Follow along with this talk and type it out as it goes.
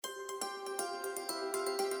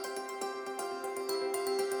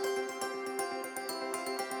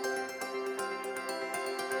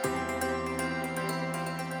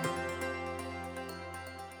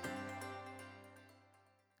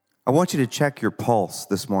I want you to check your pulse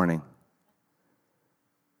this morning.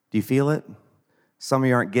 Do you feel it? Some of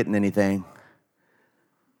you aren't getting anything.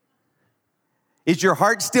 Is your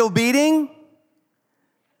heart still beating?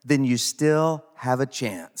 Then you still have a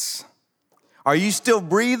chance. Are you still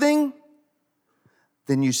breathing?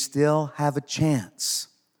 Then you still have a chance.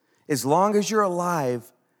 As long as you're alive,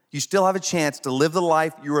 you still have a chance to live the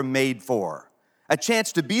life you were made for. A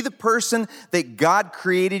chance to be the person that God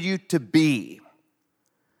created you to be.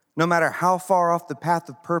 No matter how far off the path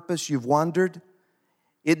of purpose you've wandered,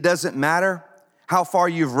 it doesn't matter how far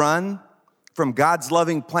you've run from God's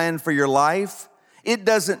loving plan for your life. It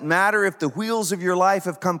doesn't matter if the wheels of your life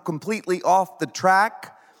have come completely off the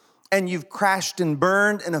track and you've crashed and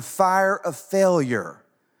burned in a fire of failure.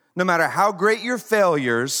 No matter how great your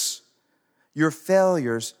failures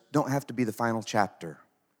don't have to be the final chapter.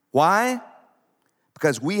 Why?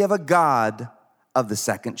 Because we have a God of the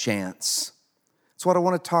second chance. That's what I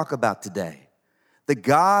want to talk about today. The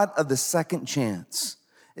God of the second chance.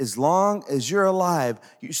 As long as you're alive,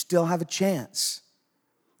 you still have a chance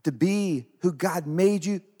to be who God made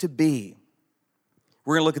you to be.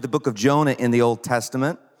 We're going to look at the book of Jonah in the Old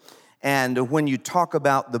Testament. And when you talk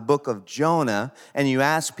about the book of Jonah and you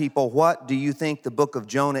ask people, what do you think the book of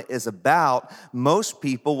Jonah is about? Most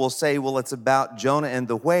people will say, well, it's about Jonah and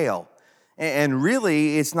the whale. And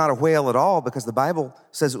really, it's not a whale at all because the Bible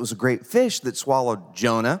says it was a great fish that swallowed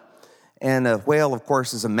Jonah. And a whale, of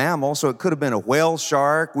course, is a mammal, so it could have been a whale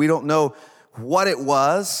shark. We don't know what it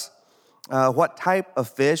was, what type of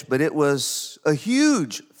fish, but it was a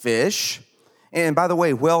huge fish. And by the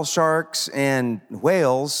way, whale sharks and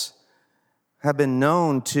whales have been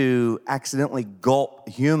known to accidentally gulp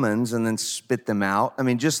humans and then spit them out. I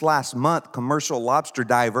mean, just last month, commercial lobster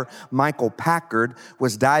diver Michael Packard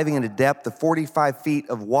was diving in a depth of 45 feet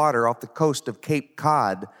of water off the coast of Cape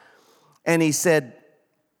Cod. And he said,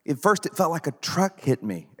 at first it felt like a truck hit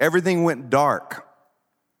me. Everything went dark.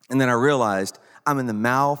 And then I realized I'm in the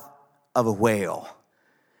mouth of a whale.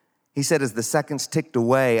 He said, as the seconds ticked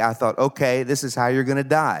away, I thought, okay, this is how you're going to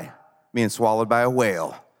die, being swallowed by a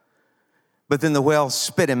whale. But then the whale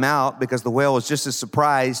spit him out because the whale was just as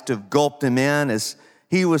surprised to have gulped him in as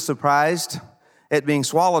he was surprised at being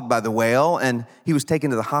swallowed by the whale. And he was taken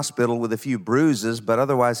to the hospital with a few bruises, but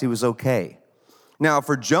otherwise he was okay. Now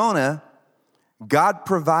for Jonah, God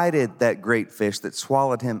provided that great fish that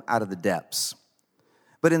swallowed him out of the depths.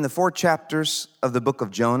 But in the 4 chapters of the book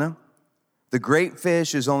of Jonah, the great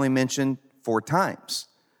fish is only mentioned 4 times.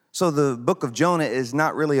 So the book of Jonah is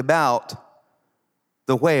not really about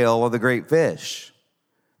the whale or the great fish.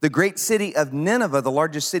 The great city of Nineveh, the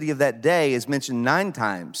largest city of that day, is mentioned 9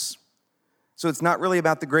 times. So it's not really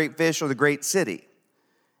about the great fish or the great city.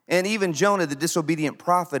 And even Jonah, the disobedient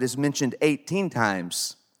prophet, is mentioned 18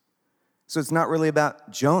 times. So it's not really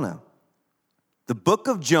about Jonah. The book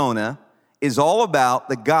of Jonah is all about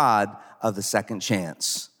the God of the second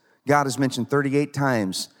chance. God is mentioned 38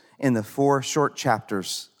 times in the 4 short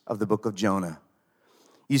chapters of the book of Jonah.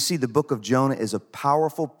 You see, the book of Jonah is a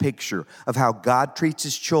powerful picture of how God treats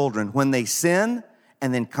his children when they sin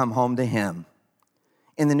and then come home to him.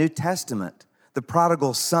 In the New Testament, the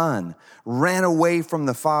prodigal son ran away from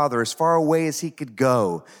the father as far away as he could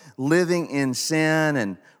go, living in sin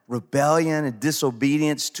and rebellion and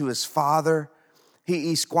disobedience to his father.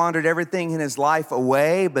 He squandered everything in his life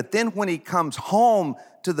away, but then when he comes home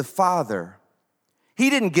to the father, he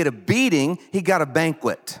didn't get a beating, he got a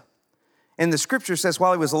banquet. And the scripture says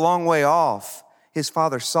while he was a long way off, his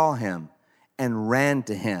father saw him and ran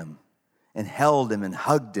to him and held him and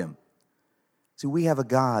hugged him. See, we have a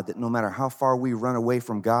God that no matter how far we run away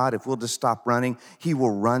from God, if we'll just stop running, he will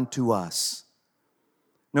run to us.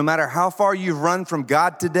 No matter how far you've run from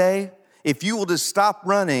God today, if you will just stop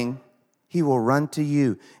running, he will run to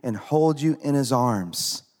you and hold you in his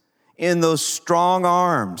arms, in those strong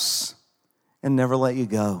arms, and never let you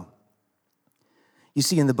go. You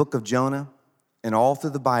see, in the book of Jonah and all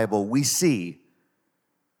through the Bible, we see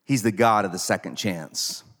he's the God of the second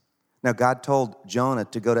chance. Now, God told Jonah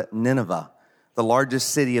to go to Nineveh, the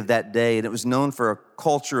largest city of that day, and it was known for a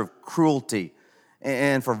culture of cruelty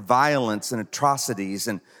and for violence and atrocities.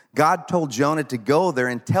 And God told Jonah to go there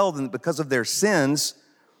and tell them that because of their sins,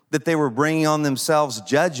 that they were bringing on themselves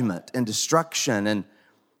judgment and destruction,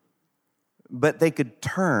 but they could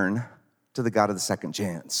turn to the God of the second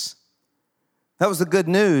chance. That was the good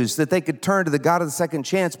news, that they could turn to the God of the second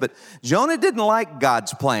chance. But Jonah didn't like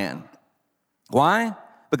God's plan. Why?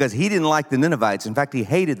 Because he didn't like the Ninevites. In fact, he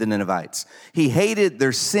hated the Ninevites. He hated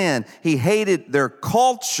their sin. He hated their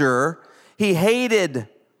culture. He hated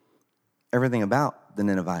everything about the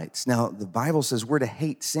Ninevites. Now, the Bible says we're to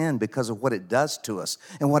hate sin because of what it does to us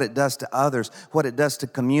and what it does to others, what it does to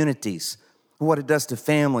communities, what it does to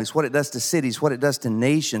families, what it does to cities, what it does to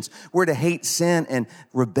nations. We're to hate sin and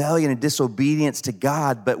rebellion and disobedience to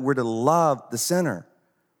God, but we're to love the sinner.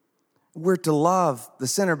 We're to love the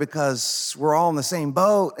sinner because we're all in the same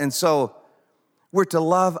boat, and so we're to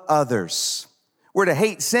love others. We're to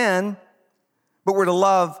hate sin, but we're to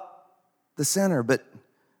love the sinner. But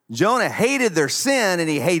Jonah hated their sin and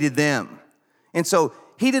he hated them. And so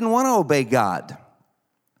he didn't want to obey God.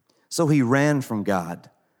 So he ran from God.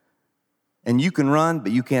 And you can run,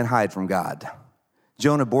 but you can't hide from God.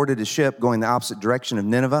 Jonah boarded a ship going the opposite direction of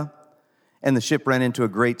Nineveh, and the ship ran into a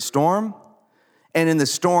great storm. And in the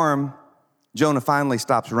storm, Jonah finally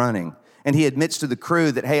stops running. And he admits to the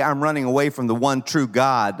crew that, hey, I'm running away from the one true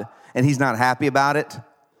God, and he's not happy about it.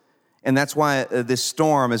 And that's why this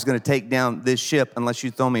storm is going to take down this ship unless you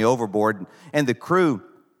throw me overboard. And the crew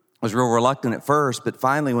was real reluctant at first, but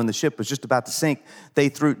finally when the ship was just about to sink, they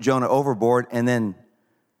threw Jonah overboard, and then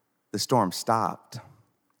the storm stopped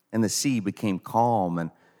and the sea became calm.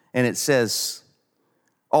 And it says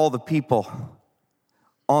all the people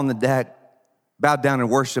on the deck bowed down and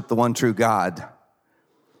worshiped the one true God.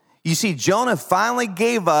 You see, Jonah finally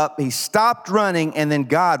gave up, he stopped running, and then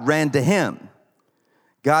God ran to him.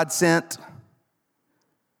 God sent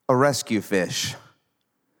a rescue fish.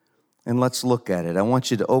 And let's look at it. I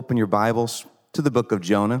want you to open your Bibles to the book of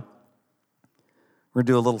Jonah. We're going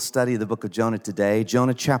to do a little study of the book of Jonah today.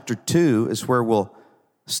 Jonah chapter 2 is where we'll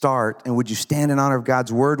start. And would you stand in honor of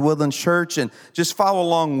God's word, Woodland Church, and just follow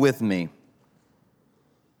along with me.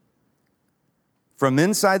 From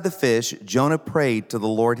inside the fish, Jonah prayed to the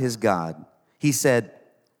Lord his God. He said,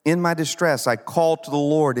 in my distress, I called to the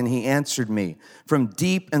Lord, and he answered me. From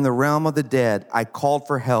deep in the realm of the dead, I called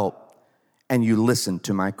for help, and you listened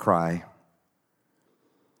to my cry.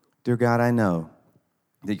 Dear God, I know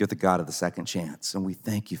that you're the God of the second chance, and we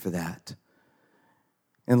thank you for that.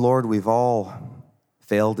 And Lord, we've all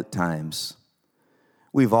failed at times.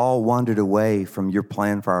 We've all wandered away from your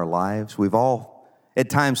plan for our lives. We've all at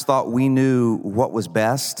times thought we knew what was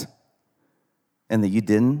best and that you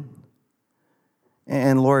didn't.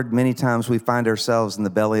 And Lord, many times we find ourselves in the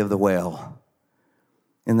belly of the whale,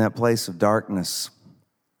 in that place of darkness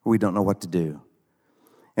where we don't know what to do.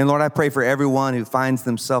 And Lord, I pray for everyone who finds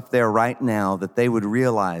themselves there right now that they would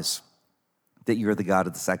realize that you're the God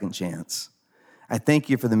of the second chance. I thank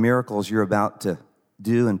you for the miracles you're about to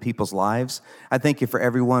do in people's lives. I thank you for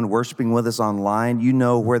everyone worshiping with us online. You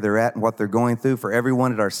know where they're at and what they're going through. For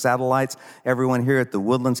everyone at our satellites, everyone here at the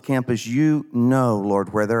Woodlands campus, you know,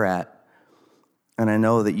 Lord, where they're at. And I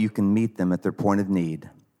know that you can meet them at their point of need.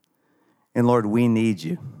 And Lord, we need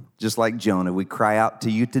you. Just like Jonah, we cry out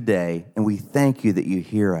to you today, and we thank you that you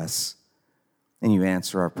hear us and you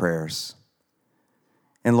answer our prayers.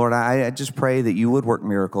 And Lord, I just pray that you would work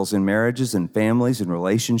miracles in marriages and families and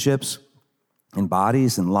relationships, in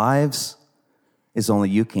bodies and lives, as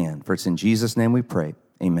only you can. For it's in Jesus' name we pray.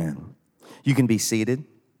 Amen. You can be seated.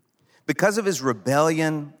 Because of his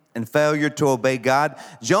rebellion and failure to obey God,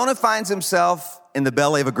 Jonah finds himself in the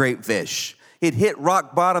belly of a great fish. He'd hit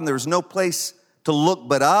rock bottom. There was no place to look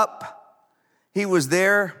but up. He was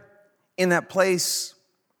there in that place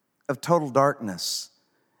of total darkness.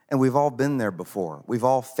 And we've all been there before. We've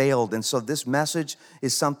all failed. And so this message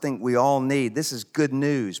is something we all need. This is good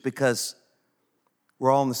news because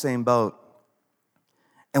we're all in the same boat.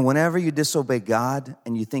 And whenever you disobey God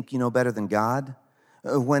and you think you know better than God,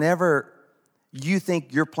 whenever you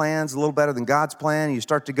think your plan's a little better than God's plan, you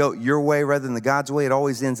start to go your way rather than God's way, it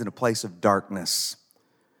always ends in a place of darkness.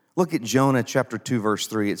 Look at Jonah chapter 2, verse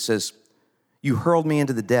 3. It says, you hurled me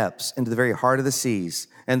into the depths, into the very heart of the seas,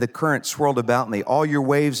 and the current swirled about me. All your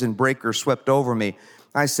waves and breakers swept over me.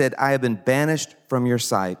 I said, I have been banished from your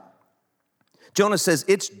sight. Jonah says,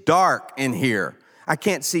 it's dark in here. I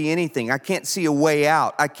can't see anything. I can't see a way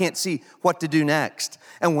out. I can't see what to do next.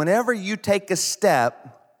 And whenever you take a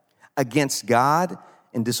step against God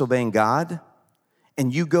and disobeying God,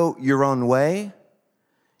 and you go your own way,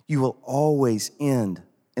 you will always end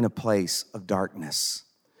in a place of darkness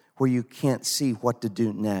where you can't see what to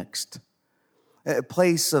do next. A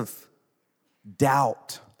place of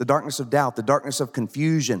doubt, the darkness of doubt, the darkness of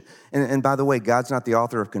confusion. And by the way, God's not the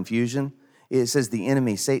author of confusion. It says the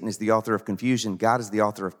enemy, Satan, is the author of confusion. God is the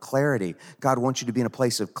author of clarity. God wants you to be in a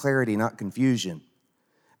place of clarity, not confusion.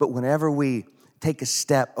 But whenever we take a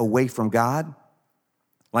step away from God,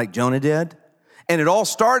 like Jonah did, and it all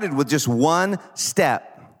started with just one step.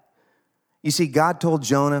 You see, God told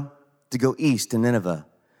Jonah to go east to Nineveh,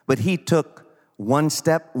 but he took one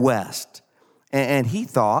step west, and he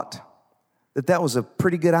thought that was a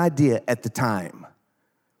pretty good idea at the time.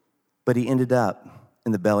 But he ended up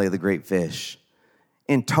in the belly of the great fish,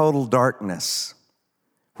 in total darkness,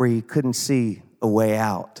 where he couldn't see a way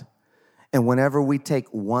out. And whenever we take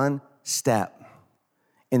one step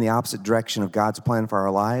in the opposite direction of God's plan for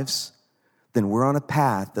our lives, then we're on a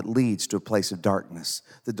path that leads to a place of darkness,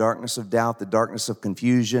 the darkness of doubt, the darkness of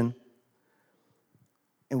confusion,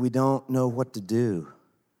 and we don't know what to do.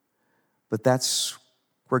 But that's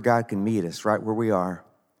where God can meet us, right where we are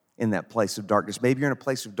in that place of darkness. Maybe you're in a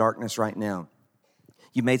place of darkness right now.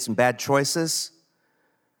 You made some bad choices.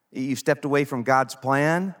 You stepped away from God's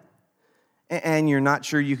plan, and you're not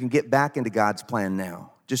sure you can get back into God's plan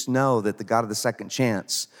now. Just know that the God of the second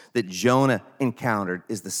chance that Jonah encountered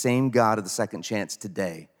is the same God of the second chance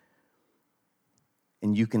today.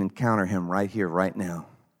 And you can encounter him right here, right now.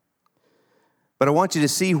 But I want you to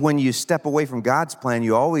see, when you step away from God's plan,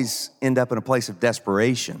 you always end up in a place of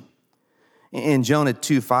desperation. In Jonah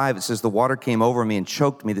 2:5, it says, "The water came over me and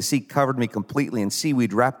choked me. The sea covered me completely, and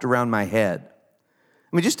seaweed wrapped around my head."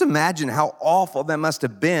 I mean, just imagine how awful that must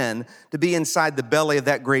have been to be inside the belly of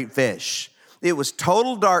that great fish. It was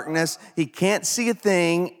total darkness. He can't see a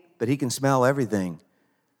thing, but he can smell everything.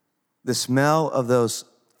 The smell of those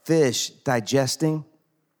fish digesting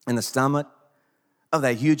in the stomach of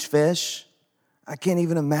that huge fish, I can't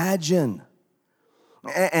even imagine.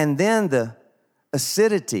 And then the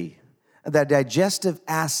acidity, the digestive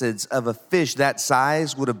acids of a fish that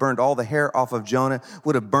size would have burned all the hair off of Jonah,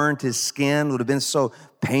 would have burned his skin, would have been so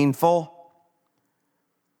painful.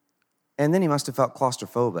 And then he must have felt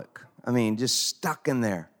claustrophobic. I mean, just stuck in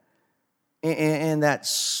there, in that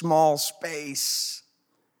small space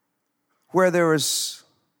where there was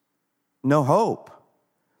no hope.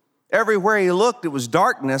 Everywhere he looked, it was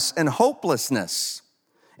darkness and hopelessness.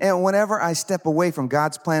 And whenever I step away from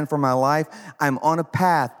God's plan for my life, I'm on a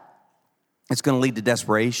path it's going to lead to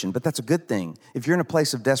desperation, but that's a good thing. If you're in a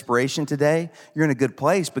place of desperation today, you're in a good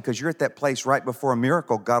place, because you're at that place right before a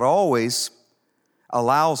miracle. God always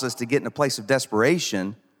allows us to get in a place of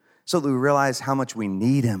desperation so that we realize how much we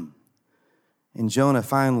need him. And Jonah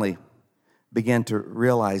finally began to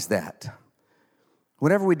realize that.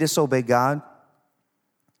 Whenever we disobey God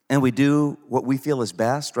and we do what we feel is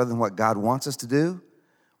best rather than what God wants us to do,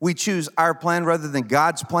 we choose our plan rather than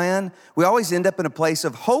God's plan, we always end up in a place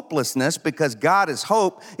of hopelessness, because God is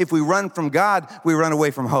hope. If we run from God, we run away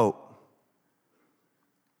from hope.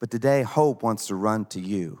 But today, hope wants to run to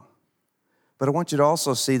you. But I want you to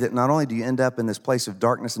also see that not only do you end up in this place of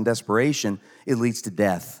darkness and desperation, it leads to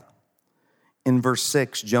death. In verse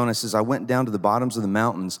 6, Jonah says, "I went down to the bottoms of the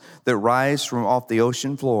mountains that rise from off the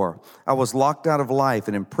ocean floor. I was locked out of life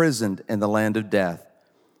and imprisoned in the land of death.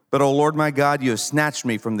 But, O Lord my God, you have snatched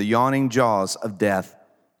me from the yawning jaws of death."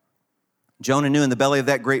 Jonah knew in the belly of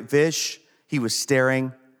that great fish, he was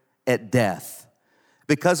staring at death.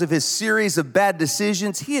 Because of his series of bad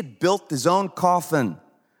decisions, he had built his own coffin.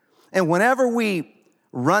 And whenever we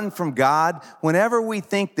run from God, whenever we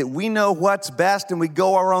think that we know what's best and we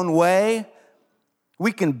go our own way,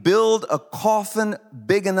 we can build a coffin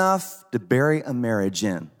big enough to bury a marriage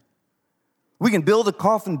in. We can build a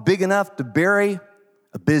coffin big enough to bury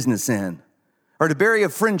a business in, or to bury a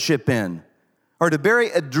friendship in, or to bury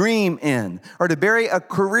a dream in, or to bury a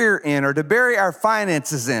career in, or to bury our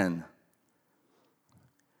finances in.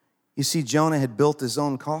 You see, Jonah had built his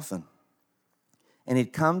own coffin, and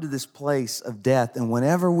he'd come to this place of death. And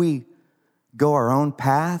whenever we go our own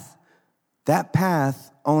path, that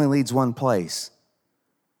path only leads one place: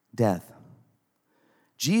 death.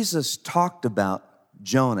 Jesus talked about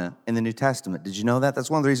Jonah in the New Testament. Did you know that? That's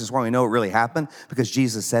one of the reasons why we know it really happened, because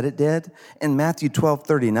Jesus said it did. In Matthew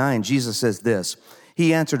 12:39, Jesus says this: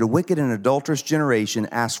 "He answered, a wicked and adulterous generation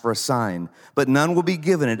asks for a sign, but none will be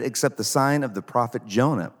given it except the sign of the prophet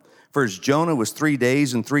Jonah. For as Jonah was 3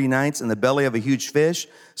 days and 3 nights in the belly of a huge fish,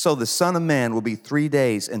 so the Son of Man will be 3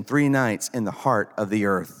 days and 3 nights in the heart of the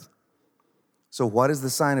earth." So what is the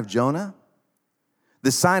sign of Jonah?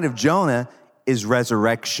 The sign of Jonah is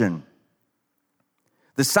resurrection.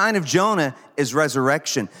 The sign of Jonah is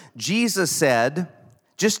resurrection. Jesus said,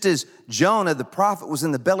 just as Jonah, the prophet, was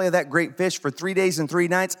in the belly of that great fish for 3 days and 3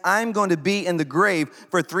 nights, I'm going to be in the grave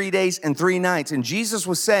for 3 days and 3 nights. And Jesus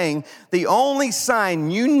was saying, the only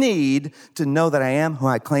sign you need to know that I am who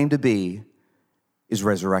I claim to be is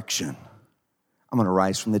resurrection. I'm going to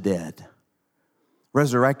rise from the dead.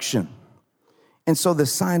 Resurrection. And so the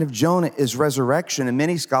sign of Jonah is resurrection. And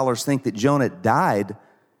many scholars think that Jonah died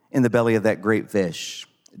in the belly of that great fish.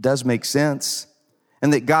 It does make sense.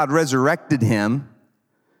 And that God resurrected him.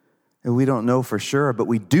 And we don't know for sure, but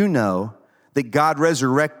we do know that God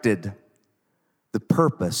resurrected the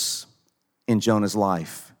purpose in Jonah's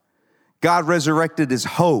life. God resurrected his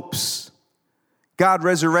hopes. God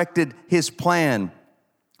resurrected his plan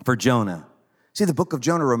for Jonah. See, the book of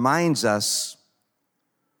Jonah reminds us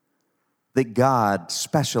that God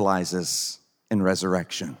specializes in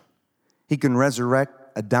resurrection. He can resurrect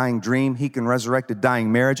a dying dream. He can resurrect a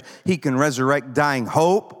dying marriage. He can resurrect dying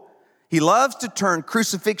hope. He loves to turn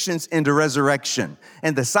crucifixions into resurrection.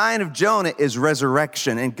 And the sign of Jonah is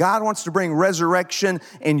resurrection. And God wants to bring resurrection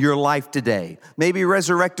in your life today. Maybe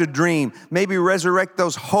resurrect a dream. Maybe resurrect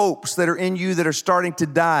those hopes that are in you that are starting to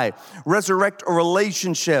die. Resurrect a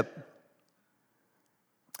relationship.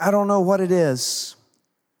 I don't know what it is,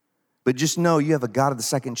 but just know you have a God of the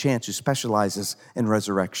second chance who specializes in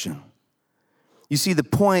resurrection. You see, the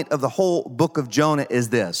point of the whole book of Jonah is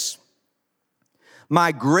this.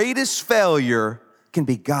 My greatest failure can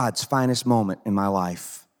be God's finest moment in my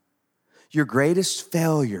life. Your greatest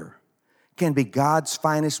failure can be God's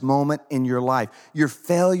finest moment in your life. Your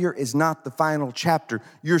failure is not the final chapter.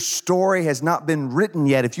 Your story has not been written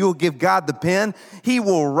yet. If you will give God the pen, He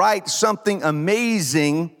will write something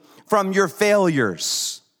amazing from your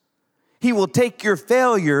failures. He will take your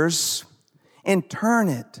failures and turn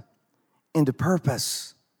it into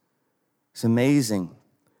purpose. It's amazing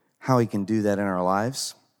how He can do that in our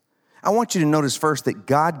lives. I want you to notice first that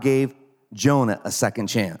God gave Jonah a second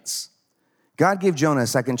chance. God gave Jonah a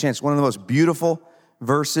second chance. One of the most beautiful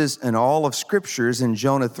verses in all of Scripture is in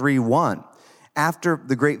Jonah 3:1. After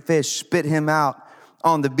the great fish spit him out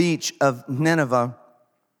on the beach of Nineveh,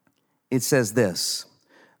 it says this,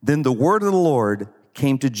 then the word of the Lord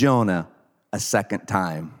came to Jonah a second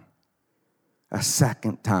time. A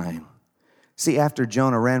second time. See, after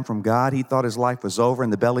Jonah ran from God, he thought his life was over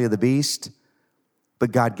in the belly of the beast,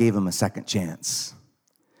 but God gave him a second chance.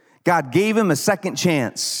 God gave him a second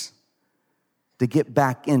chance to get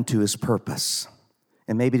back into His purpose.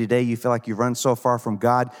 And maybe today you feel like you've run so far from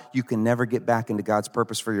God, you can never get back into God's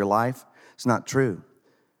purpose for your life. It's not true.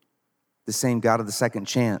 The same God of the second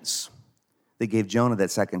chance that gave Jonah that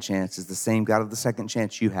second chance is the same God of the second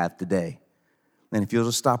chance you have today. And if you'll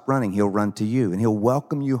just stop running, He'll run to you and He'll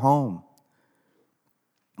welcome you home.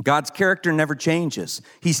 God's character never changes.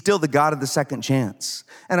 He's still the God of the second chance.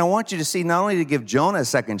 And I want you to see, not only to give Jonah a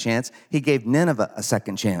second chance, He gave Nineveh a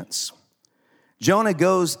second chance. Jonah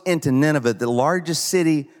goes into Nineveh, the largest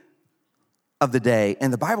city of the day,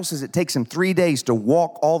 and the Bible says it takes him 3 days to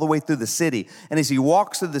walk all the way through the city. And as he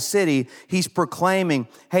walks through the city, he's proclaiming,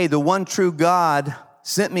 hey, the one true God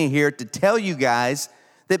sent me here to tell you guys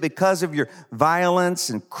that because of your violence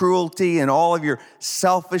and cruelty and all of your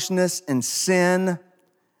selfishness and sin,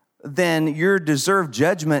 then your deserved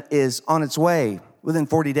judgment is on its way within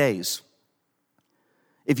 40 days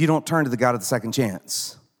if you don't turn to the God of the second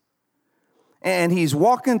chance. And he's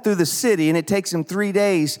walking through the city, and it takes him 3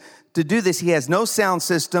 days to do this. He has no sound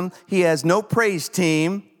system. He has no praise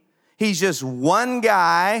team. He's just one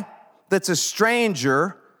guy that's a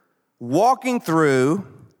stranger walking through,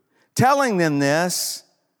 telling them this,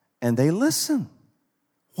 and they listen.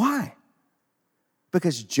 Why?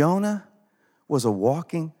 Because Jonah was a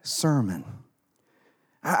walking sermon.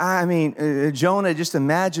 I mean, Jonah, just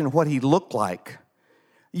imagine what he looked like.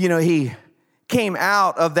 You know, he came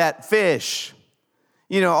out of that fish.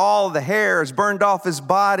 You know, all the hair is burned off his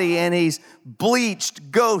body, and he's bleached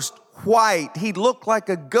ghost white. He looked like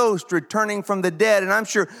a ghost returning from the dead. And I'm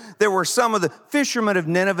sure there were some of the fishermen of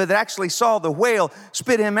Nineveh that actually saw the whale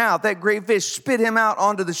spit him out. That great fish spit him out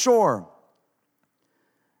onto the shore.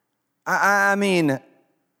 I mean,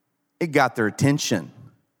 it got their attention.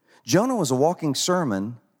 Jonah was a walking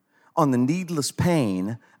sermon on the needless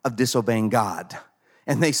pain of disobeying God.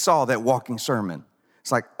 And they saw that walking sermon.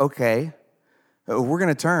 It's like, okay, we're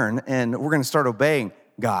going to turn and we're going to start obeying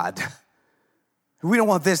God. We don't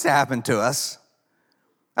want this to happen to us.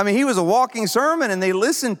 I mean, he was a walking sermon, and they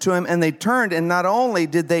listened to him and they turned. And not only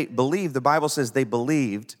did they believe, the Bible says they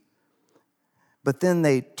believed, but then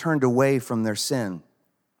they turned away from their sin.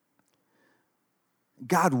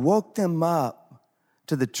 God woke them up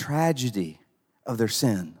to the tragedy of their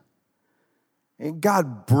sin. And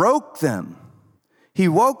God broke them. He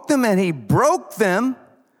woke them and He broke them.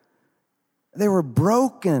 They were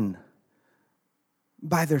broken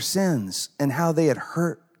by their sins and how they had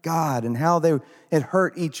hurt God and how they had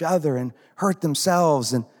hurt each other and hurt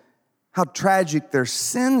themselves and how tragic their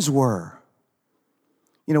sins were.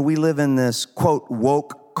 You know, we live in this, quote,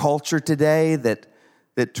 woke culture today that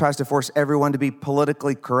tries to force everyone to be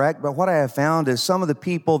politically correct. But what I have found is some of the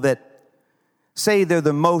people that say they're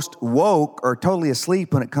the most woke are totally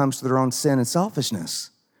asleep when it comes to their own sin and selfishness.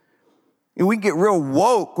 And we get real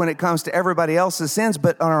woke when it comes to everybody else's sins,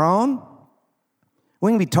 but on our own,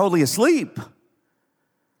 We can be totally asleep.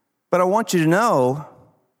 But I want you to know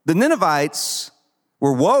the Ninevites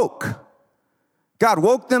were woke. God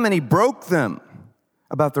woke them and he broke them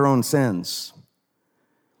about their own sins.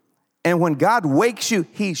 And when God wakes you,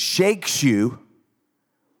 he shakes you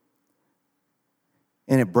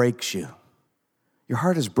and it breaks you. Your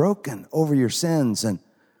heart is broken over your sins and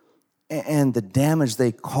the damage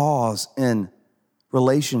they cause in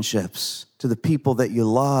relationships to the people that you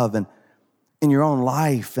love and in your own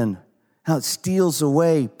life, and how it steals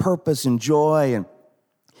away purpose and joy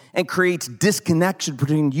and creates disconnection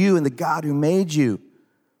between you and the God who made you,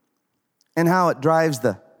 and how it drives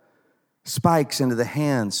the spikes into the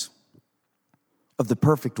hands of the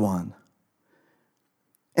perfect one.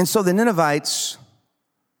 And so the Ninevites,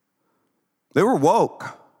 they were woke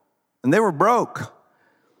and they were broke.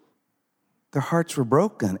 Their hearts were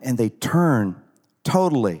broken and they turned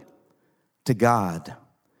totally to God.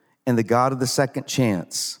 And the God of the second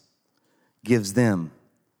chance gives them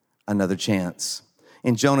another chance.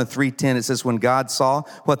 In Jonah 3:10, it says, when God saw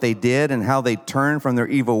what they did and how they turned from their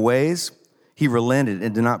evil ways, he relented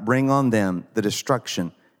and did not bring on them the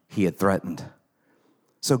destruction he had threatened.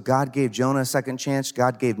 So God gave Jonah a second chance,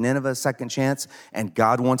 God gave Nineveh a second chance, and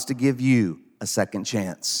God wants to give you a second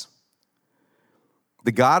chance.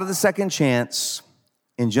 The God of the second chance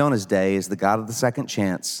in Jonah's day is the God of the second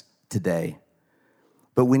chance today.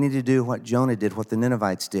 But we need to do what Jonah did, what the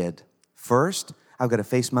Ninevites did. First, I've got to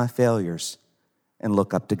face my failures and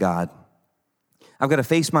look up to God. I've got to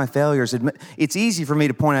face my failures. It's easy for me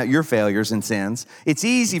to point out your failures and sins. It's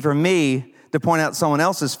easy for me to point out someone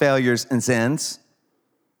else's failures and sins.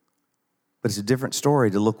 But it's a different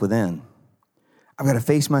story to look within. I've got to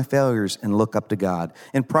face my failures and look up to God.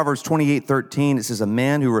 In Proverbs 28:13, it says, a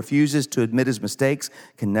man who refuses to admit his mistakes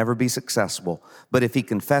can never be successful. But if he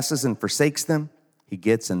confesses and forsakes them, he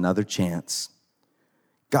gets another chance.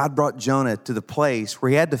 God brought Jonah to the place where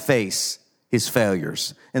he had to face his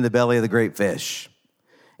failures in the belly of the great fish.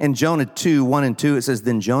 In Jonah 2:1-2, it says,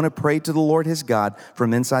 then Jonah prayed to the Lord his God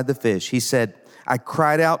from inside the fish. He said, I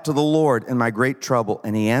cried out to the Lord in my great trouble,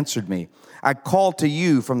 and he answered me. I called to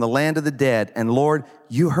you from the land of the dead, and Lord,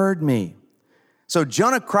 you heard me. So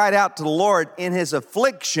Jonah cried out to the Lord in his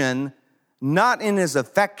affliction, not in his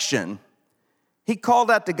affection. He called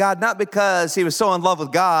out to God not because he was so in love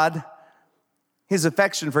with God, his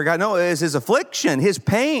affection for God. No, it was his affliction, his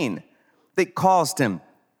pain that caused him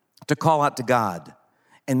to call out to God.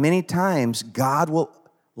 And many times, God will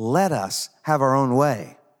let us have our own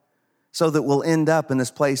way so that we'll end up in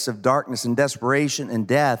this place of darkness and desperation and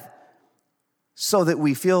death, so that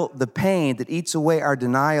we feel the pain that eats away our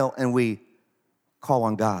denial and we call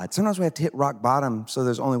on God. Sometimes we have to hit rock bottom, so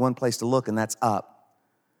there's only one place to look, and that's up.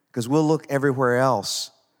 Because we'll look everywhere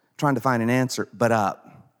else trying to find an answer but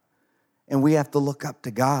up. And we have to look up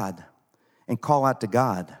to God and call out to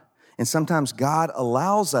God. And sometimes God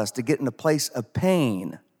allows us to get in a place of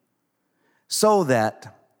pain so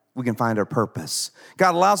that we can find our purpose.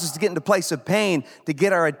 God allows us to get into a place of pain to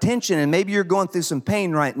get our attention. And maybe you're going through some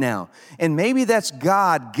pain right now. And maybe that's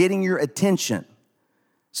God getting your attention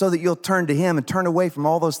so that you'll turn to him and turn away from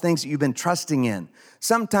all those things that you've been trusting in.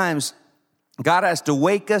 Sometimes God has to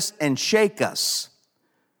wake us and shake us.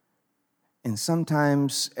 And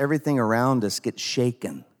sometimes everything around us gets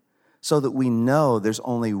shaken so that we know there's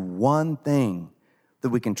only one thing that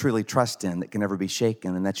we can truly trust in that can never be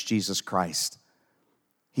shaken, and that's Jesus Christ.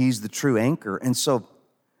 He's the true anchor. And so,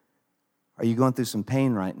 are you going through some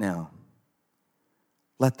pain right now?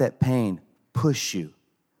 Let that pain push you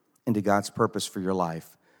into God's purpose for your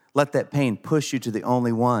life. Let that pain push you to the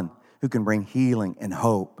only one who can bring healing and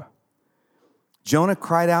hope. Jonah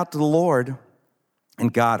cried out to the Lord,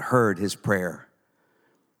 and God heard his prayer.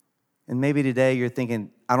 And maybe today you're thinking,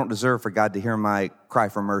 I don't deserve for God to hear my cry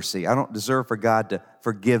for mercy. I don't deserve for God to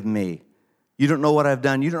forgive me. You don't know what I've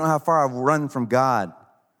done. You don't know how far I've run from God.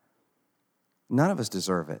 None of us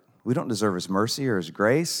deserve it. We don't deserve his mercy or his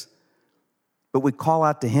grace, but we call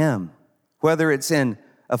out to him. Whether it's in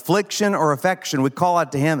affliction or affection, we call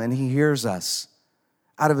out to him and he hears us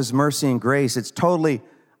out of his mercy and grace. It's totally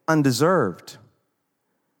undeserved.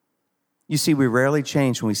 You see, we rarely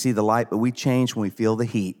change when we see the light, but we change when we feel the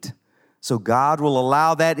heat. So God will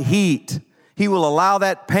allow that heat. He will allow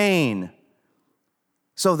that pain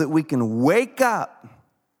so that we can wake up.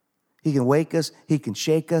 He can wake us, he can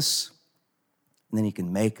shake us, and then he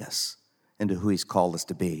can make us into who he's called us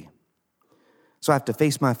to be. So I have to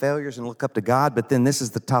face my failures and look up to God, but then this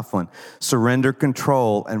is the tough one. Surrender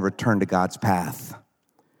control and return to God's path.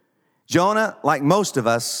 Jonah, like most of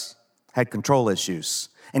us, had control issues.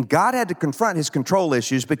 And God had to confront his control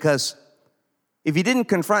issues because If he didn't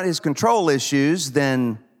confront his control issues,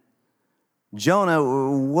 then Jonah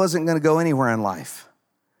wasn't going to go anywhere in life.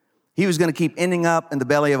 He was going to keep ending up in the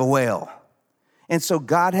belly of a whale. And so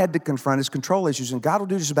God had to confront his control issues. And God will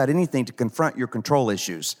do just about anything to confront your control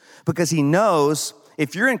issues, because he knows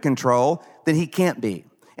if you're in control, then he can't be.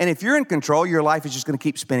 And if you're in control, your life is just going to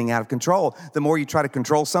keep spinning out of control. The more you try to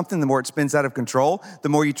control something, the more it spins out of control. The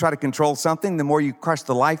more you try to control something, the more you crush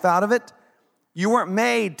the life out of it. You weren't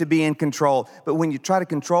made to be in control. But when you try to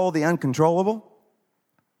control the uncontrollable,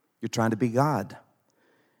 you're trying to be God.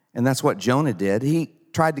 And that's what Jonah did. He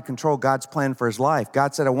tried to control God's plan for his life.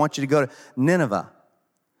 God said, I want you to go to Nineveh.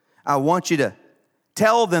 I want you to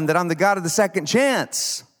tell them that I'm the God of the second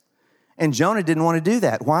chance. And Jonah didn't want to do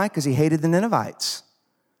that. Why? Because he hated the Ninevites.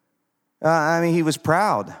 He was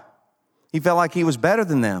proud. He felt like he was better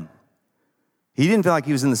than them. He didn't feel like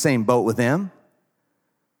he was in the same boat with them.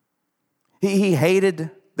 He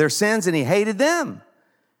hated their sins and he hated them.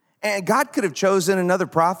 And God could have chosen another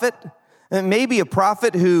prophet, maybe a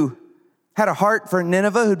prophet who had a heart for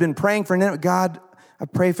Nineveh, who'd been praying for Nineveh. God, I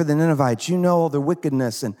pray for the Ninevites. You know all their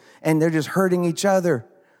wickedness, and they're just hurting each other.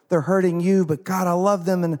 They're hurting you, but God, I love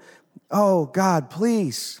them. And oh, God,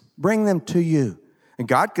 please bring them to you. And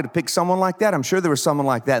God could have picked someone like that. I'm sure there was someone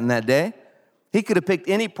like that in that day. He could have picked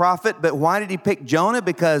any prophet, but why did he pick Jonah?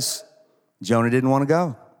 Because Jonah didn't want to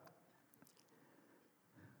go.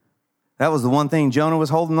 That was the one thing Jonah was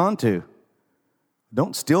holding on to.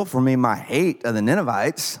 Don't steal from me my hate of the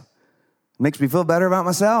Ninevites. It makes me feel better about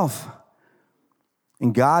myself.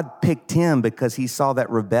 And God picked him because he saw that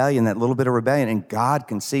rebellion, that little bit of rebellion. And God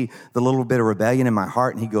can see the little bit of rebellion in my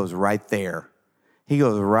heart, and he goes right there. He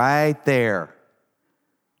goes right there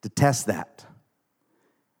to test that.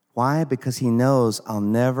 Why? Because he knows I'll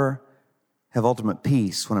never have ultimate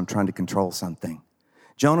peace when I'm trying to control something.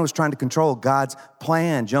 Jonah was trying to control God's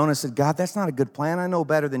plan. Jonah said, God, that's not a good plan. I know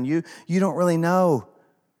better than you. You don't really know.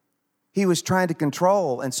 He was trying to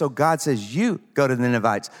control. And so God says, you go to the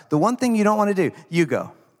Ninevites. The one thing you don't want to do, you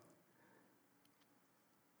go.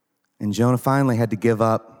 And Jonah finally had to give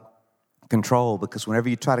up control, because whenever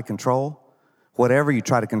you try to control, whatever you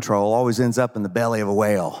try to control always ends up in the belly of a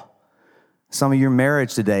whale. Some of your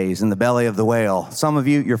marriage today is in the belly of the whale. Some of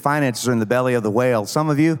you, your finances are in the belly of the whale. Some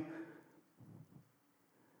of you,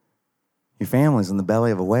 your family's in the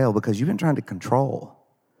belly of a whale because you've been trying to control.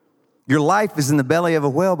 Your life is in the belly of a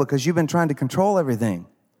whale because you've been trying to control everything.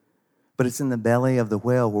 But it's in the belly of the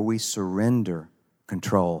whale where we surrender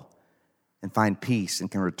control and find peace and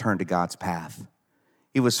can return to God's path.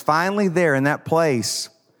 He was finally there in that place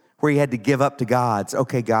where he had to give up to God.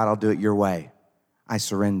 Okay, God, I'll do it your way. I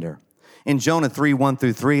surrender. In Jonah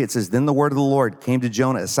 3:1-3, it says, Then the word of the Lord came to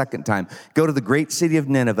Jonah a second time. Go to the great city of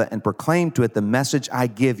Nineveh and proclaim to it the message I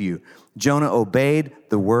give you. Jonah obeyed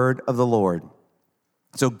the word of the Lord.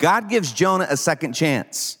 So God gives Jonah a second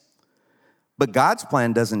chance. But God's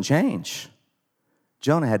plan doesn't change.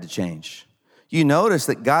 Jonah had to change. You notice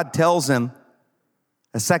that God tells him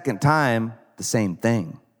a second time the same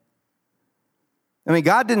thing.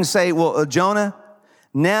 God didn't say, well, Jonah,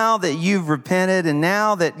 now that you've repented and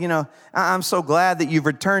now that, I'm so glad that you've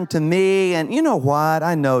returned to me. And you know what?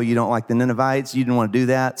 I know you don't like the Ninevites. You didn't want to do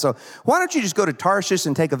that. So why don't you just go to Tarshish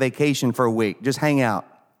and take a vacation for a week? Just hang out.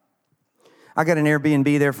 I got an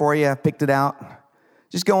Airbnb there for you. I picked it out.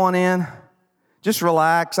 Just go on in. Just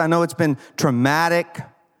relax. I know it's been traumatic,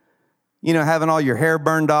 having all your hair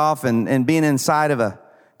burned off and being inside of a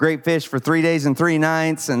great fish for 3 days and 3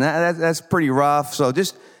 nights. And that's pretty rough. So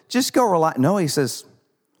just go relax. No, he says,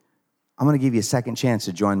 I'm going to give you a second chance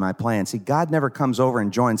to join my plan. See, God never comes over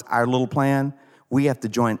and joins our little plan. We have to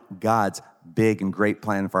join God's big and great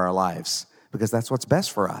plan for our lives because that's what's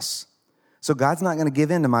best for us. So God's not going to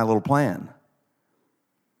give in to my little plan.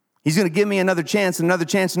 He's going to give me another chance, another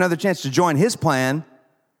chance, another chance to join his plan.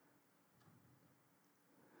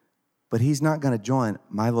 But he's not going to join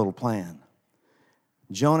my little plan.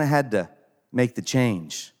 Jonah had to make the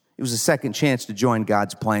change. It was a second chance to join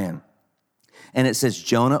God's plan. And it says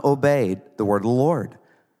Jonah obeyed the word of the Lord.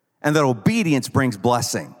 And that obedience brings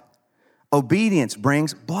blessing. Obedience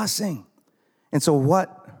brings blessing. And so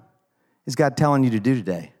what is God telling you to do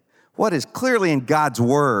today? What is clearly in God's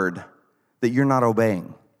word that you're not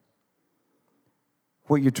obeying?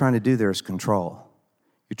 What you're trying to do there is control.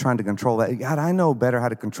 You're trying to control that. God, I know better how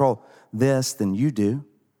to control this than you do.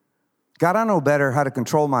 God, I know better how to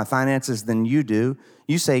control my finances than you do.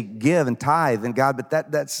 You say give and tithe, and God, but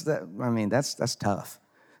that's tough.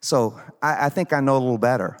 So I think I know a little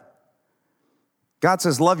better. God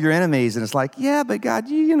says love your enemies, and it's like, yeah, but God,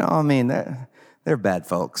 they're bad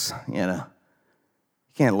folks. You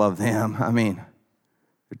can't love them.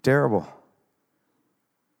 They're terrible.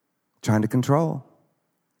 Trying to control.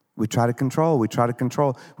 We try to control. We try to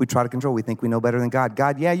control. We try to control. We think we know better than God.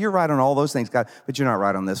 God, yeah, you're right on all those things, God, but you're not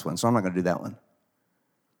right on this one, so I'm not going to do that one.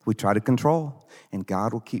 We try to control, and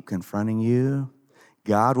God will keep confronting you.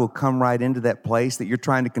 God will come right into that place that you're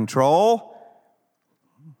trying to control,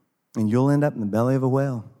 and you'll end up in the belly of a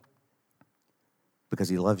whale because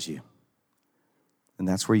he loves you. And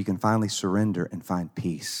that's where you can finally surrender and find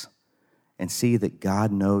peace and see that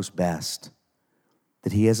God knows best,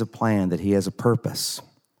 that he has a plan, that he has a purpose.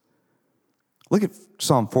 Look at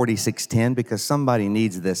Psalm 46:10, because somebody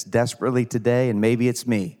needs this desperately today, and maybe it's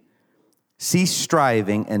me. Cease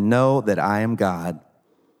striving and know that I am God.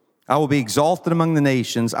 I will be exalted among the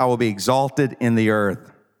nations. I will be exalted in the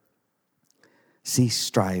earth. Cease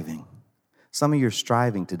striving. Some of you are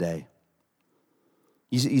striving today.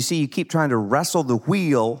 You see, you keep trying to wrestle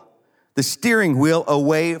the steering wheel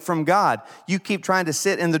away from God. You keep trying to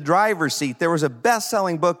sit in the driver's seat. There was a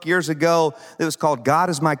best-selling book years ago that was called God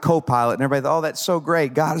is My Co-Pilot. And everybody thought, oh, that's so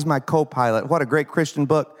great. God is my co-pilot. What a great Christian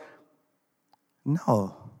book.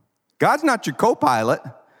 No, God's not your co-pilot.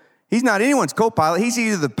 He's not anyone's co-pilot. He's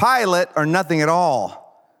either the pilot or nothing at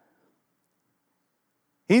all.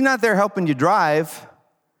 He's not there helping you drive,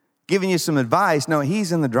 giving you some advice. No,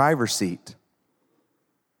 he's in the driver's seat.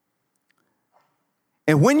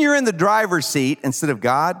 And when you're in the driver's seat instead of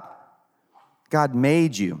God, God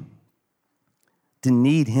made you to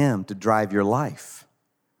need him to drive your life,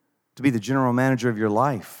 to be the general manager of your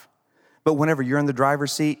life. But whenever you're in the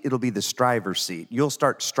driver's seat, it'll be the striver's seat. You'll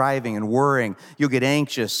start striving and worrying. You'll get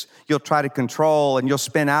anxious. You'll try to control, and you'll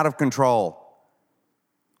spin out of control.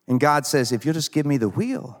 And God says, if you'll just give me the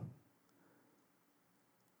wheel,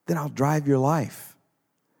 then I'll drive your life.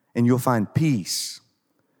 And you'll find peace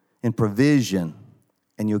and provision,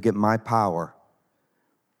 and you'll get my power.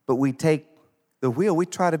 But we take the wheel, we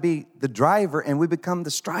try to be the driver, and we become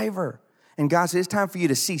the striver. And God said, it's time for you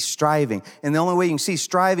to cease striving. And the only way you can cease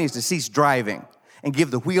striving is to cease driving and give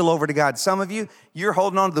the wheel over to God. Some of you, you're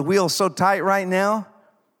holding on to the wheel so tight right now,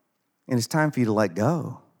 and it's time for you to let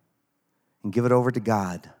go and give it over to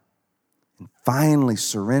God and finally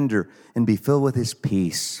surrender and be filled with his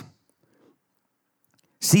peace.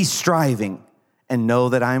 Cease striving and know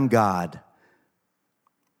that I'm God.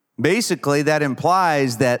 Basically, that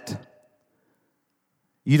implies that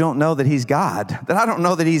you don't know that he's God, that I don't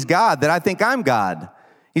know that he's God, that I think I'm God.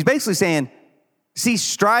 He's basically saying, cease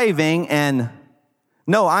striving and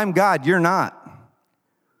no, I'm God, you're not.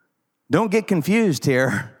 Don't get confused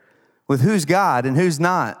here with who's God and who's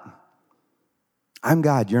not. I'm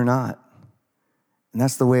God, you're not. And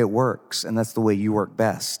that's the way it works, and that's the way you work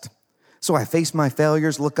best. So I face my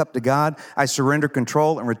failures, look up to God, I surrender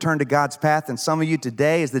control and return to God's path. And some of you,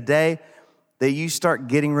 today is the day that you start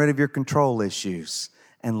getting rid of your control issues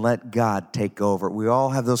and let God take over. We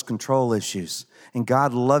all have those control issues. And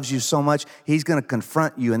God loves you so much, he's going to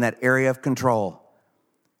confront you in that area of control.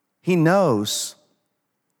 He knows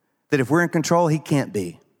that if we're in control, he can't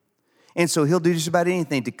be. And so he'll do just about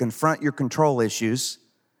anything to confront your control issues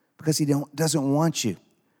because he doesn't want you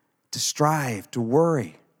to strive, to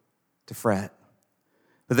worry, to fret.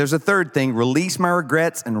 But there's a third thing: release my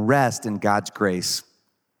regrets and rest in God's grace.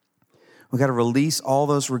 We've got to release all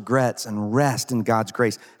those regrets and rest in God's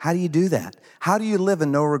grace. How do you do that? How do you live a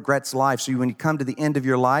no regrets life so when you come to the end of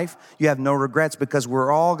your life, you have no regrets? Because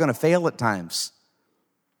we're all going to fail at times.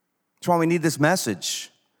 That's why we need this message.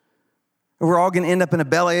 We're all going to end up in a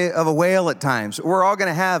belly of a whale at times. We're all going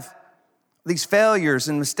to have these failures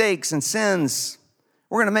and mistakes and sins.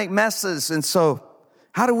 We're going to make messes. And so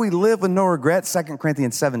how do we live with no regrets? 2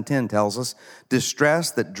 Corinthians 7:10 tells us,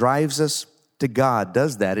 distress that drives us to God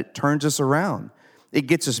does that. It turns us around. It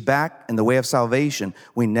gets us back in the way of salvation.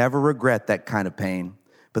 We never regret that kind of pain.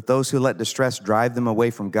 But those who let distress drive them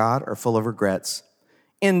away from God are full of regrets,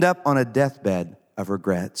 end up on a deathbed of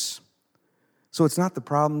regrets. So it's not the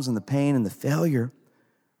problems and the pain and the failure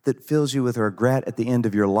that fills you with regret at the end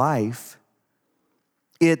of your life.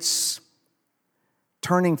 It's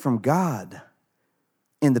turning from God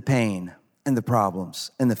in the pain and the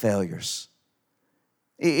problems and the failures.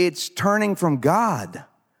 It's turning from God.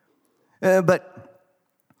 But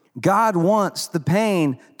God wants the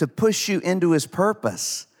pain to push you into his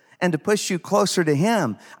purpose and to push you closer to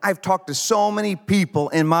him. I've talked to so many people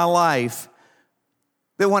in my life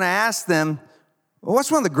that when I ask them, well,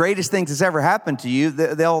 what's one of the greatest things that's ever happened to you?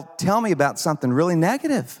 They'll tell me about something really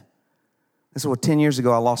negative. I said, well, 10 years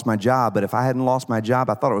ago, I lost my job. But if I hadn't lost my job,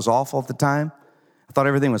 I thought it was awful at the time. I thought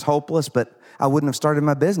everything was hopeless, but I wouldn't have started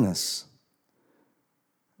my business.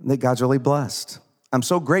 That God's really blessed. I'm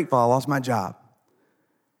so grateful I lost my job.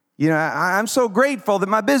 You know, I'm so grateful that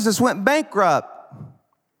my business went bankrupt.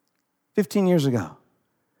 15 years ago.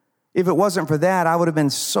 If it wasn't for that, I would have been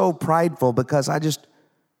so prideful because I just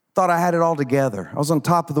thought I had it all together. I was on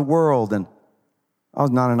top of the world, and I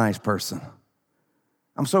was not a nice person.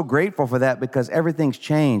 I'm so grateful for that because everything's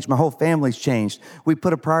changed. My whole family's changed. We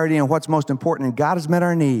put a priority on what's most important, and God has met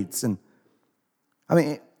our needs. And I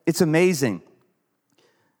mean, it's amazing.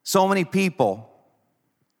 So many people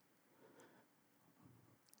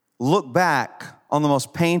look back on the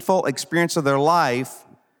most painful experience of their life,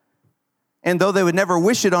 and though they would never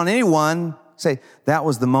wish it on anyone, say, that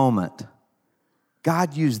was the moment.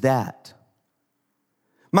 God used that.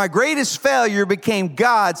 My greatest failure became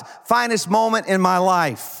God's finest moment in my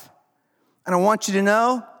life. And I want you to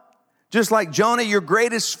know, just like Jonah, your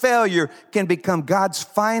greatest failure can become God's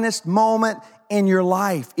finest moment in your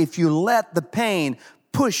life if you let the pain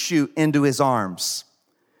push you into his arms.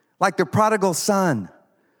 Like the prodigal son.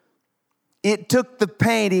 It took the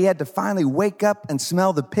pain. He had to finally wake up and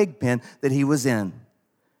smell the pig pen that he was in.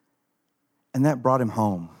 And that brought him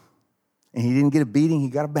home. And he didn't get a beating, he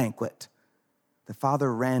got a banquet. The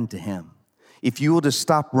father ran to him. If you will just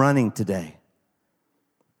stop running today,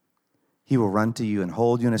 he will run to you and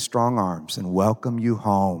hold you in his strong arms and welcome you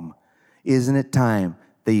home. Isn't it time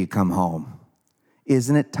that you come home?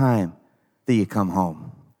 Isn't it time that you come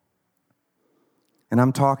home? And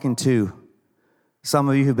I'm talking to some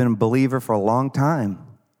of you who've been a believer for a long time.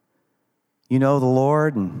 You know the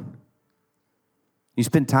Lord and you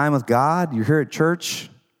spend time with God. You're here at church,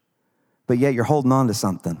 but yet you're holding on to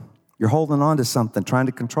something. You're holding on to something, trying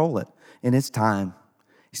to control it. And it's time.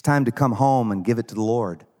 It's time to come home and give it to the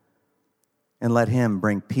Lord and let him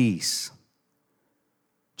bring peace.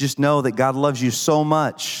 Just know that God loves you so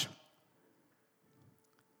much.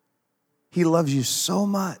 He loves you so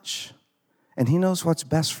much. And he knows what's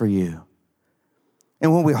best for you.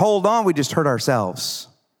 And when we hold on, we just hurt ourselves.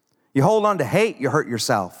 You hold on to hate, you hurt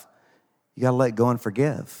yourself. You got to let go and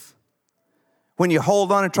forgive. When you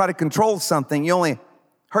hold on and try to control something, you only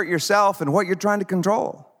hurt yourself and what you're trying to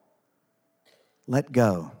control. Let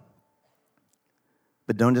go.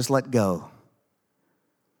 But don't just let go.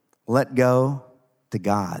 Let go to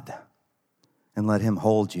God and let him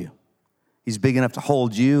hold you. He's big enough to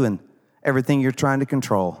hold you and everything you're trying to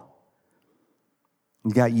control.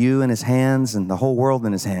 He's got you in his hands and the whole world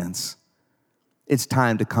in his hands. It's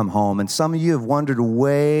time to come home. And some of you have wandered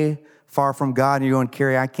way far from God and you're going,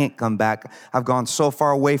 Carrie, I can't come back. I've gone so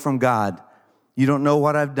far away from God. You don't know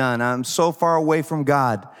what I've done. I'm so far away from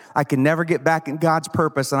God. I can never get back in God's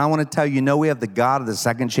purpose. And I want to tell you, no, we have the God of the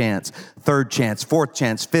second chance, third chance, fourth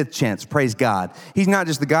chance, fifth chance. Praise God. He's not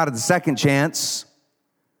just the God of the second chance.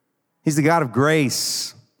 He's the God of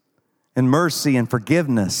grace and mercy and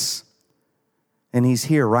forgiveness. And he's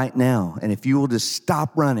here right now. And if you will just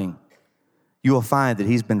stop running, you will find that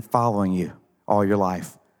he's been following you all your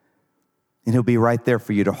life. And he'll be right there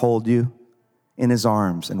for you to hold you in his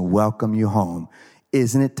arms and welcome you home.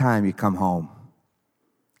 Isn't it time you come home?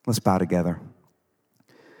 Let's bow together.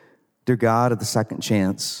 Dear God of the second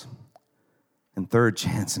chance and third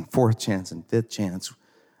chance and fourth chance and fifth chance,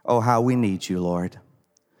 oh, how we need you, Lord.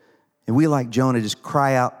 And we, like Jonah, just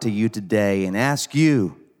cry out to you today and ask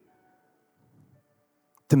you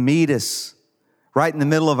to meet us right in the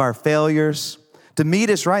middle of our failures, to meet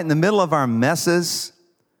us right in the middle of our messes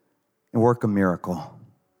and work a miracle.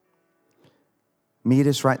 Meet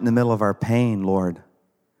us right in the middle of our pain, Lord,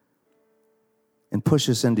 and push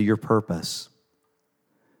us into your purpose.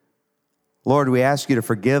 Lord, we ask you to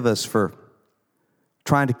forgive us for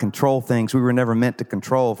trying to control things we were never meant to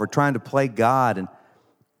control, for trying to play God. And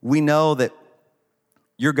we know that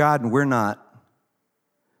you're God and we're not.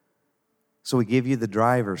 So we give you the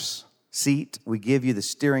driver's seat. We give you the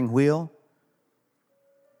steering wheel.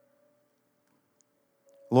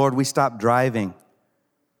 Lord, we stop driving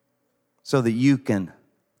so that you can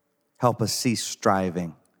help us cease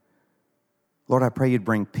striving. Lord, I pray you'd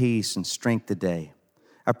bring peace and strength today.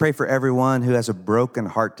 I pray for everyone who has a broken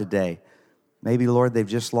heart today. Maybe, Lord, they've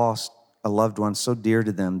just lost a loved one so dear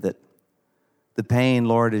to them that the pain,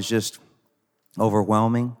 Lord, is just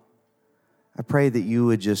overwhelming. I pray that you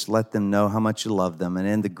would just let them know how much you love them. And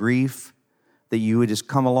in the grief, that you would just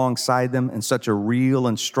come alongside them in such a real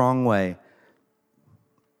and strong way.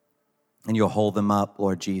 And you'll hold them up,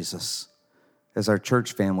 Lord Jesus, as our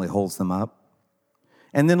church family holds them up.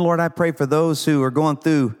 And then, Lord, I pray for those who are going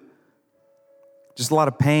through just a lot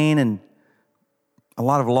of pain and a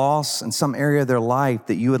lot of loss in some area of their life,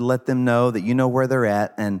 that you would let them know that you know where they're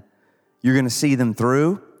at and you're going to see them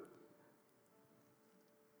through.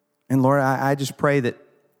 And Lord, I just pray that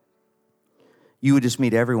you would just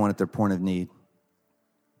meet everyone at their point of need.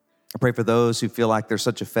 I pray for those who feel like they're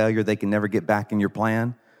such a failure they can never get back in your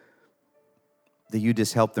plan. that you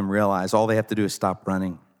just help them realize all they have to do is stop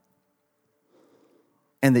running.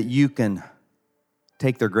 And that you can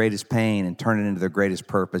take their greatest pain and turn it into their greatest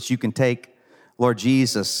purpose. You can take, Lord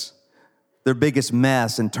Jesus, their biggest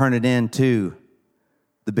mess and turn it into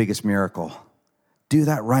the biggest miracle. Do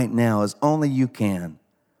that right now as only you can.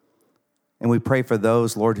 And we pray for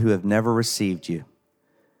those, Lord, who have never received you.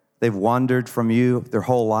 They've wandered from you their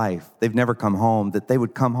whole life. They've never come home, that they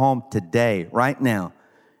would come home today, right now,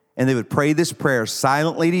 and they would pray this prayer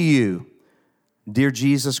silently to you. Dear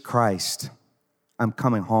Jesus Christ, I'm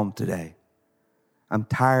coming home today. I'm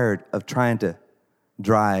tired of trying to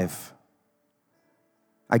drive.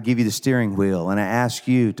 I give you the steering wheel, and I ask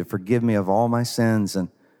you to forgive me of all my sins and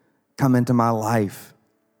come into my life.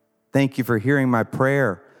 Thank you for hearing my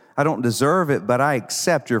prayer. I don't deserve it, but I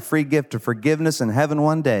accept your free gift of forgiveness in heaven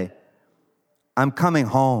one day. I'm coming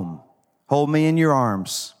home. Hold me in your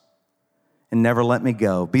arms and never let me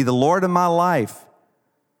go. Be the Lord of my life.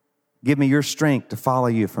 Give me your strength to follow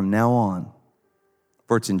you from now on.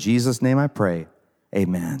 For it's in Jesus' name I pray.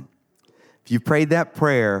 Amen. If you prayed that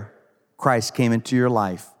prayer, Christ came into your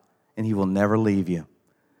life, and he will never leave you.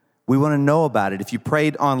 We want to know about it. If you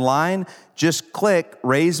prayed online, just click,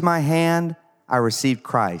 raise my hand, I received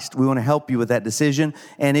Christ. We want to help you with that decision.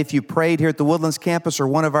 And if you prayed here at the Woodlands campus or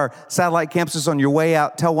one of our satellite campuses on your way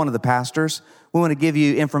out, tell one of the pastors. We want to give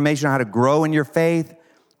you information on how to grow in your faith.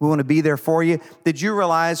 We want to be there for you. Did you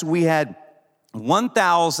realize we had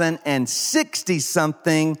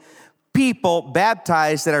 1,060-something people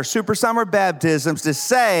baptized at our Super Summer baptisms to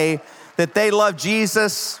say that they love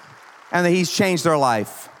Jesus and that he's changed their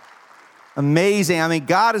life? Amazing. I mean,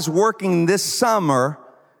 God is working this summer.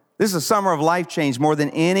 This is a summer of life change more than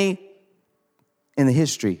any in the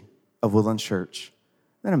history of Woodlands Church. Isn't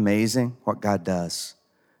that amazing what God does?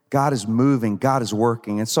 God is moving. God is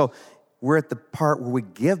working. And so we're at the part where we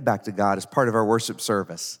give back to God as part of our worship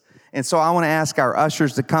service. And so I want to ask our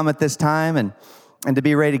ushers to come at this time and to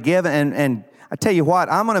be ready to give. And I tell you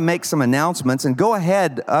what, I'm going to make some announcements. And go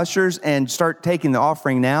ahead, ushers, and start taking the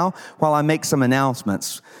offering now while I make some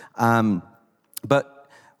announcements. But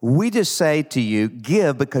we just say to you,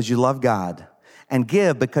 give because you love God. And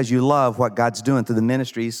give because you love what God's doing through the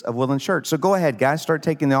ministries of Woodlands Church. So go ahead, guys, start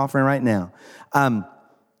taking the offering right now.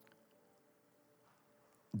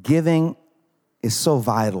 Giving is so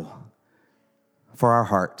vital for our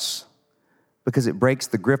hearts because it breaks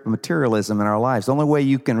the grip of materialism in our lives. The only way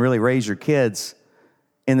you can really raise your kids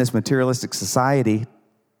in this materialistic society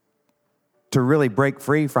to really break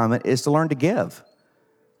free from it is to learn to give.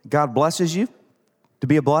 God blesses you to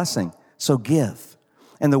be a blessing, so give.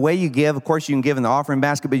 And the way you give, of course, you can give in the offering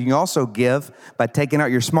basket, but you can also give by taking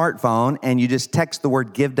out your smartphone and you just text the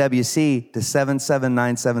word Give WC to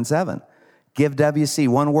 77977. Give WC,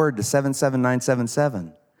 one word, to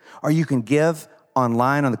 77977. Or you can give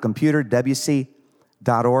online on the computer, wc.org/give.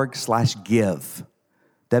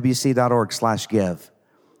 wc.org/give.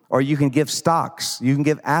 Or you can give stocks. You can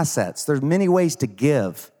give assets. There's many ways to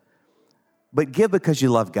give. But give because you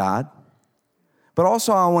love God. But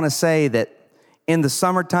also I want to say that in the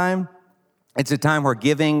summertime, it's a time where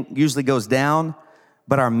giving usually goes down,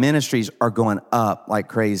 but our ministries are going up like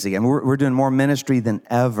crazy. And we're doing more ministry than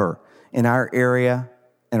ever in our area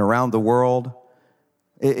and around the world.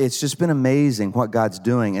 It's just been amazing what God's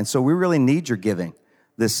doing. And so we really need your giving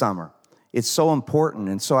this summer. It's so important.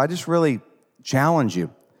 And so I just really challenge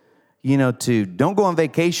you, to don't go on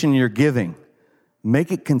vacation in your giving.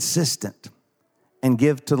 Make it consistent and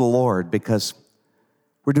give to the Lord because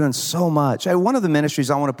we're doing so much. One of the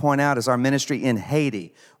ministries I want to point out is our ministry in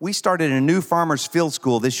Haiti. We started a new farmers field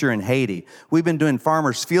school this year in Haiti. We've been doing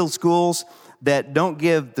farmers field schools that don't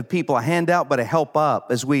give the people a handout, but a help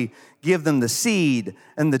up as we give them the seed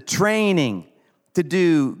and the training to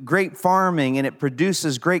do great farming, and it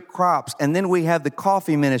produces great crops. And then we have the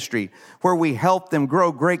coffee ministry where we help them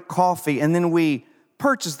grow great coffee, and then we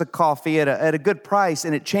purchase the coffee at a good price,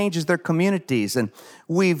 and it changes their communities. And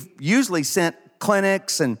we've usually sent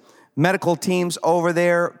clinics and medical teams over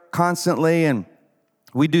there constantly, and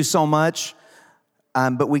we do so much.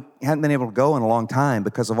 But we haven't been able to go in a long time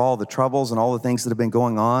because of all the troubles and all the things that have been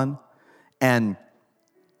going on. And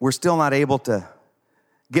we're still not able to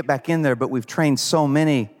get back in there, but we've trained so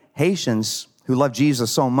many Haitians who love Jesus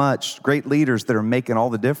so much, great leaders that are making all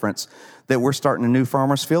the difference, that we're starting a new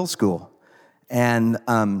farmers field school. And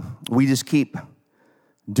we just keep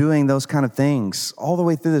doing those kind of things all the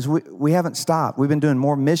way through this. We haven't stopped. We've been doing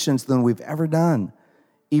more missions than we've ever done,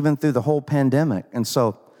 even through the whole pandemic. And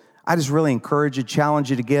so I just really encourage you, challenge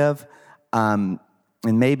you to give. And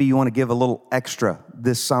maybe you want to give a little extra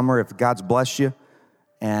this summer if God's blessed you.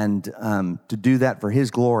 and to do that for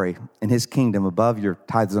his glory and his kingdom above your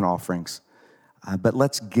tithes and offerings. But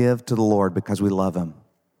let's give to the Lord because we love him.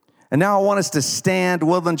 And now I want us to stand,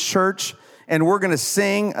 Woodland Church, and we're going to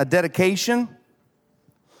sing a dedication.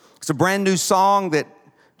 It's a brand new song that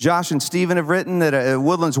Josh and Stephen have written at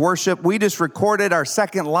Woodlands Worship. We just recorded our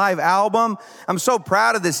second live album. I'm so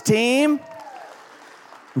proud of this team.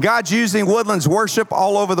 God's using Woodlands Worship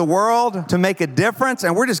all over the world to make a difference,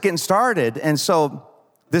 and we're just getting started. And so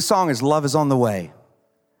this song is Love is on the Way.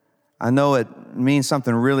 I know it means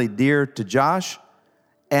something really dear to Josh,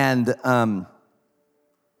 and I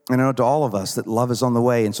know to all of us that love is on the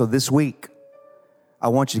way. And so this week, I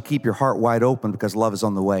want you to keep your heart wide open because love is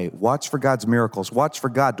on the way. Watch for God's miracles. Watch for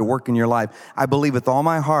God to work in your life. I believe with all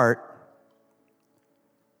my heart,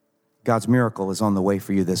 God's miracle is on the way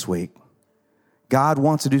for you this week. God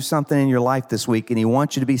wants to do something in your life this week, and he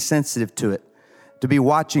wants you to be sensitive to it, to be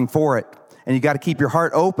watching for it. And you got to keep your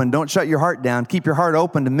heart open. Don't shut your heart down. Keep your heart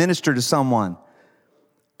open to minister to someone,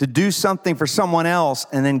 to do something for someone else,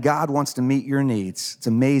 and then God wants to meet your needs. It's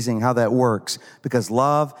amazing how that works because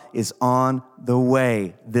love is on the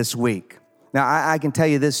way this week. Now, I can tell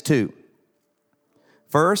you this too.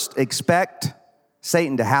 First, expect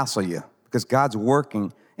Satan to hassle you because God's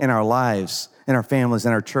working in our lives, in our families,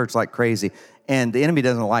 in our church like crazy, and the enemy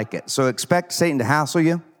doesn't like it. So expect Satan to hassle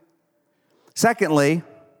you. Secondly,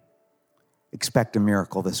 expect a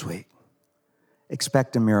miracle this week.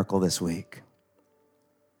 Expect a miracle this week.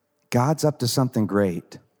 God's up to something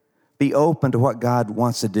great. Be open to what God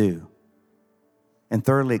wants to do. And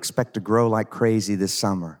thirdly, expect to grow like crazy this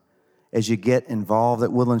summer. As you get involved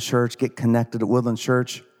at Woodland Church, get connected at Woodland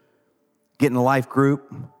Church, get in a life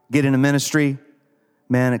group, get in a ministry,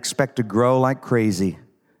 man, expect to grow like crazy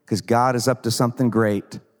because God is up to something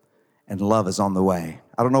great and love is on the way.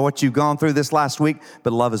 I don't know what you've gone through this last week,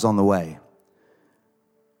 but love is on the way.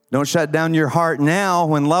 Don't shut down your heart now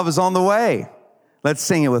when love is on the way. Let's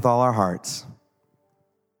sing it with all our hearts.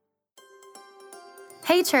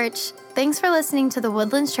 Hey, church. Thanks for listening to the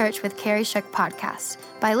Woodlands Church with Carrie Shook podcast.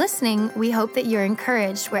 By listening, we hope that you're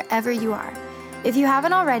encouraged wherever you are. If you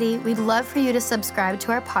haven't already, we'd love for you to subscribe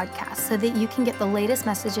to our podcast so that you can get the latest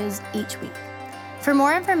messages each week. For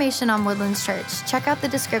more information on Woodlands Church, check out the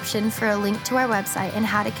description for a link to our website and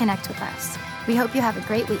how to connect with us. We hope you have a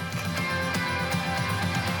great week.